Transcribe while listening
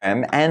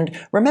And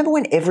remember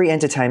when every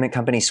entertainment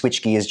company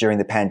switched gears during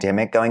the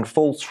pandemic, going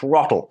full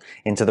throttle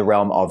into the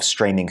realm of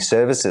streaming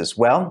services?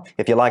 Well,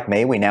 if you're like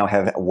me, we now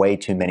have way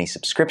too many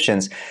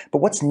subscriptions. But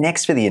what's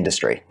next for the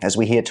industry? As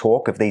we hear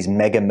talk of these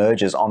mega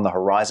mergers on the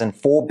horizon,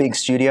 4 big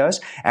studios.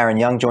 Aaron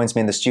Young joins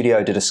me in the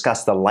studio to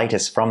discuss the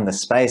latest from the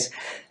space.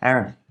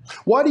 Aaron.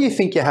 Why do you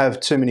think you have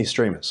too many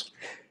streamers?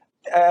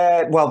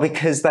 Well,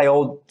 because they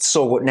all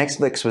saw what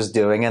Netflix was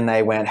doing and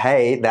they went,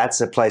 hey,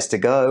 that's a place to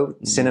go.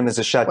 Cinemas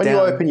are shut down. When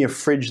you open your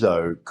fridge,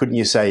 though, couldn't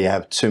you say you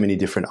have too many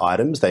different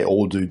items? They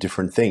all do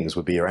different things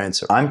would be your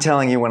answer. I'm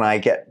telling you, when I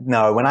get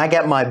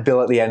my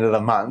bill at the end of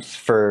the month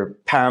for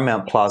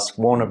Paramount Plus,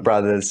 Warner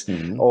Brothers,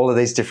 all of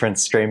these different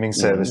streaming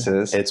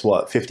services. It's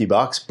what,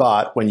 $50?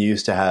 But when you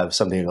used to have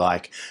something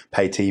like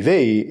pay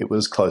TV, it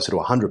was closer to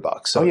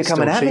 $100. So you're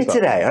coming at me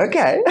today.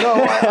 Okay. No,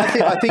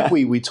 I think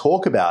we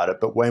talk about it,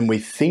 but when we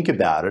think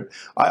about it,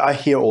 I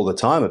hear all the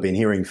time, I've been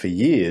hearing for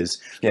years,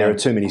 there are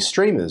too many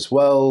streamers.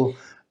 Well,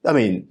 I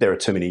mean, there are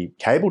too many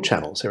cable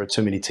channels. There are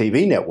too many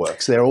TV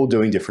networks. They're all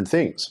doing different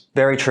things.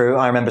 Very true.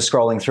 I remember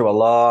scrolling through a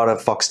lot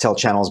of Foxtel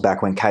channels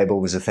back when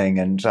cable was a thing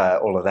and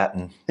all of that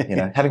and,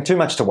 having too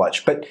much to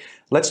watch. But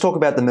let's talk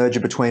about the merger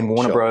between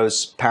Warner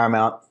Bros.,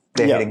 Paramount.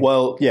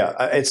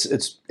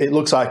 It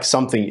looks like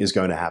something is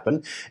going to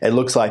happen. It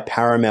looks like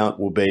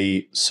Paramount will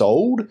be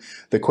sold.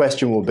 The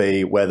question will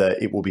be whether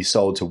it will be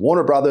sold to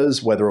Warner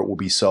Brothers, whether it will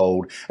be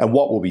sold, and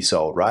what will be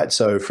sold, right?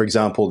 So, for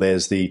example,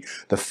 there's the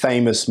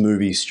famous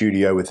movie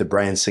studio with the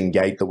Branson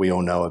Gate that we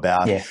all know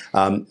about. Yeah.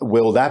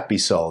 Will that be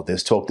sold?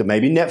 There's talk that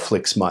maybe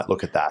Netflix might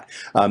look at that.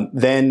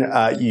 Then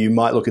you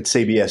might look at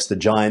CBS, the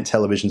giant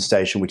television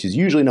station, which is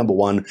usually number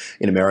one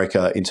in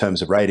America in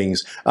terms of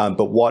ratings.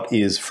 But what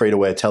is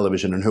free-to-air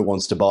television and who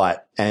wants to buy it?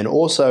 And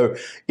also,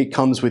 it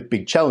comes with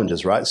big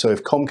challenges, right? So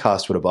if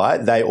Comcast were to buy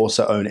it, they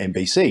also own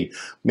NBC,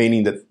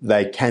 meaning that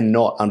they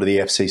cannot, under the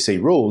FCC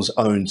rules,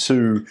 own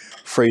 2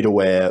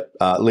 free-to-air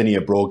linear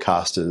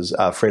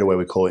broadcasters. Free-to-air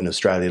we call it in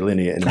Australia,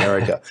 linear in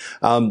America.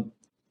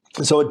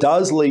 So it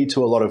does lead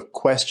to a lot of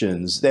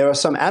questions. There are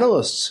some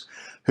analysts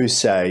who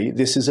say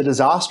this is a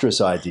disastrous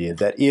idea,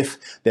 that if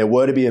there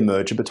were to be a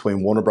merger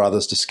between Warner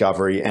Brothers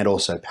Discovery and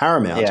also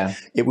Paramount,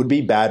 it would be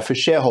bad for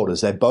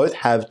shareholders. They both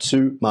have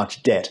too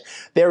much debt.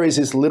 There is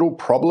this little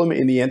problem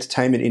in the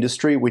entertainment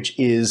industry, which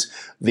is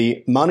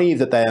the money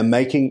that they are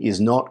making is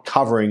not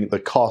covering the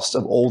cost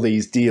of all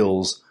these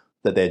deals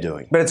that they're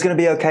doing. But it's going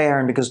to be okay,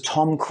 Aaron, because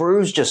Tom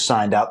Cruise just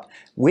signed up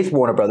with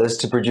Warner Brothers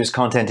to produce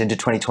content into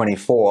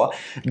 2024.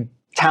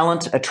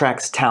 Talent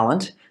attracts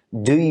talent.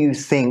 Do you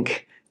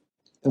think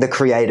the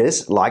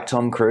creators, like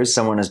Tom Cruise,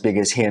 someone as big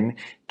as him,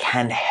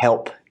 can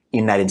help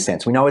in that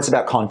instance? We know it's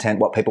about content,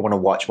 what people want to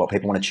watch, what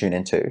people want to tune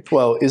into.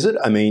 Well, is it?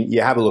 I mean,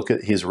 you have a look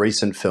at his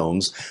recent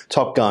films.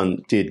 Top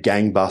Gun did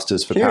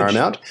gangbusters for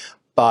Paramount,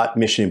 but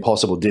Mission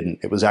Impossible didn't.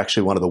 It was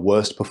actually one of the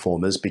worst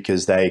performers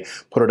because they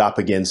put it up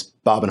against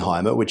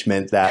Barbenheimer, which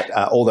meant that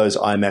all those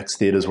IMAX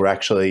theaters were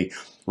actually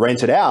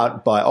rented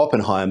out by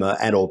Oppenheimer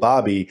and or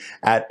Barbie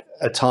at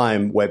a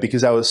time where,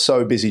 because they were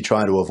so busy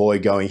trying to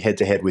avoid going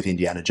head-to-head with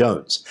Indiana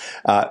Jones,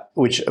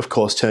 which, of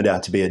course, turned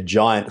out to be a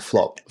giant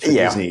flop for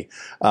Disney.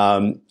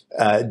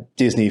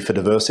 Disney for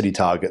diversity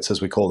targets,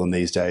 as we call them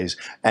these days,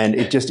 and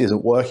it just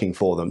isn't working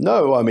for them.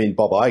 No, I mean,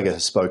 Bob Iger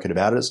has spoken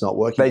about it. It's not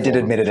working. They did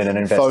admit it in an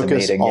investor meeting.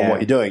 Focus on what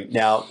you're doing.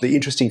 Now, the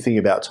interesting thing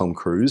about Tom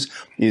Cruise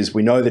is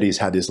we know that he's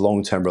had this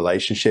long-term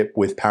relationship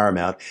with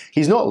Paramount.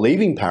 He's not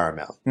leaving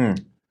Paramount.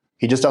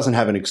 He just doesn't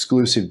have an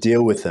exclusive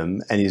deal with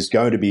them, and he's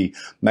going to be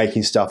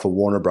making stuff for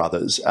Warner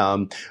Brothers.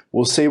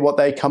 We'll see what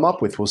they come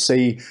up with. We'll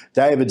see.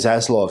 David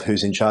Zaslav,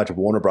 who's in charge of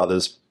Warner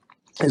Brothers,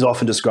 is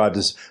often described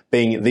as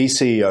being the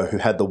CEO who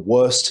had the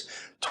worst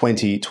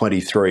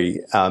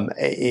 2023.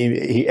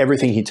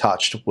 Everything he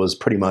touched was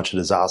pretty much a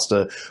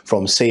disaster,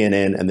 from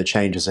CNN and the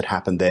changes that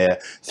happened there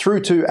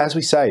through to, as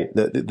we say,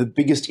 the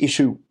biggest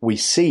issue we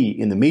see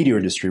in the media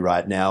industry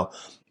right now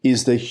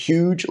is the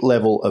huge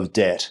level of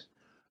debt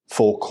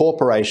for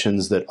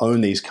corporations that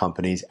own these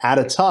companies at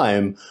a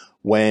time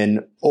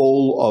when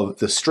all of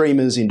the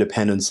streamers,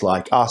 independents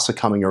like us, are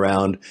coming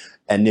around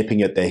and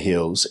nipping at their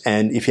heels.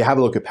 And if you have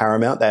a look at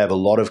Paramount, they have a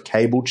lot of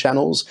cable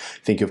channels.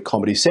 Think of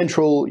Comedy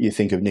Central, you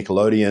think of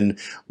Nickelodeon.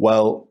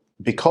 Well,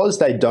 because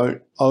they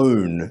don't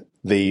own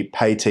the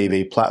pay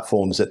TV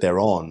platforms that they're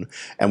on,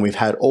 and we've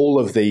had all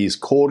of these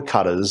cord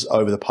cutters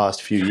over the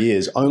past few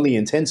years only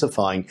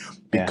intensifying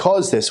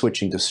because they're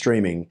switching to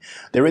streaming,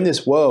 they're in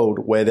this world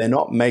where they're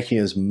not making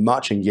as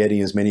much and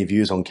getting as many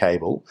views on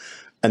cable.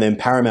 And then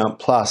Paramount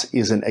Plus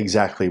isn't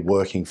exactly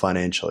working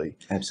financially.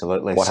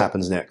 Absolutely. What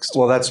happens next?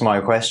 Well, that's my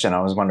question.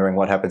 I was wondering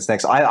what happens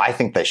next. I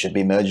think they should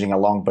be merging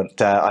along,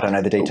 but I don't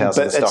know the details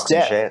of the stocks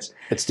and shares.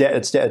 It's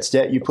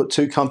debt. You put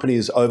two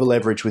companies over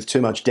leveraged with too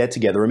much debt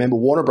together. Remember,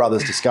 Warner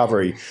Brothers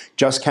Discovery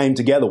just came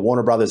together.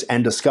 Warner Brothers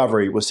and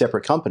Discovery were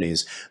separate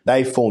companies.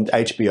 They formed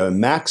HBO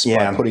Max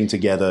by putting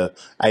together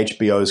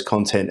HBO's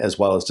content as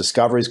well as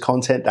Discovery's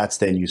content. That's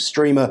their new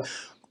streamer.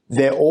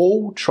 They're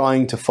all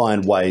trying to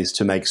find ways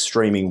to make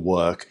streaming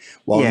work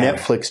while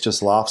Netflix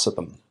just laughs at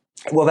them.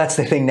 Well, that's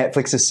the thing.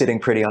 Netflix is sitting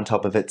pretty on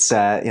top of its,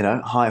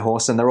 high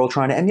horse, and they're all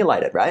trying to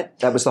emulate it, right?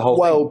 That was the whole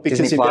thing. Well, because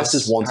Disney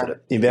investors Plus, wanted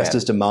it.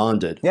 Investors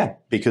demanded. Yeah.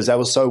 Because they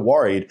were so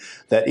worried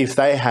that if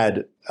they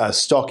had a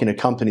stock in a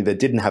company that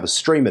didn't have a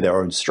streamer,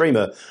 their own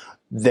streamer,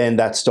 then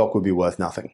that stock would be worth nothing.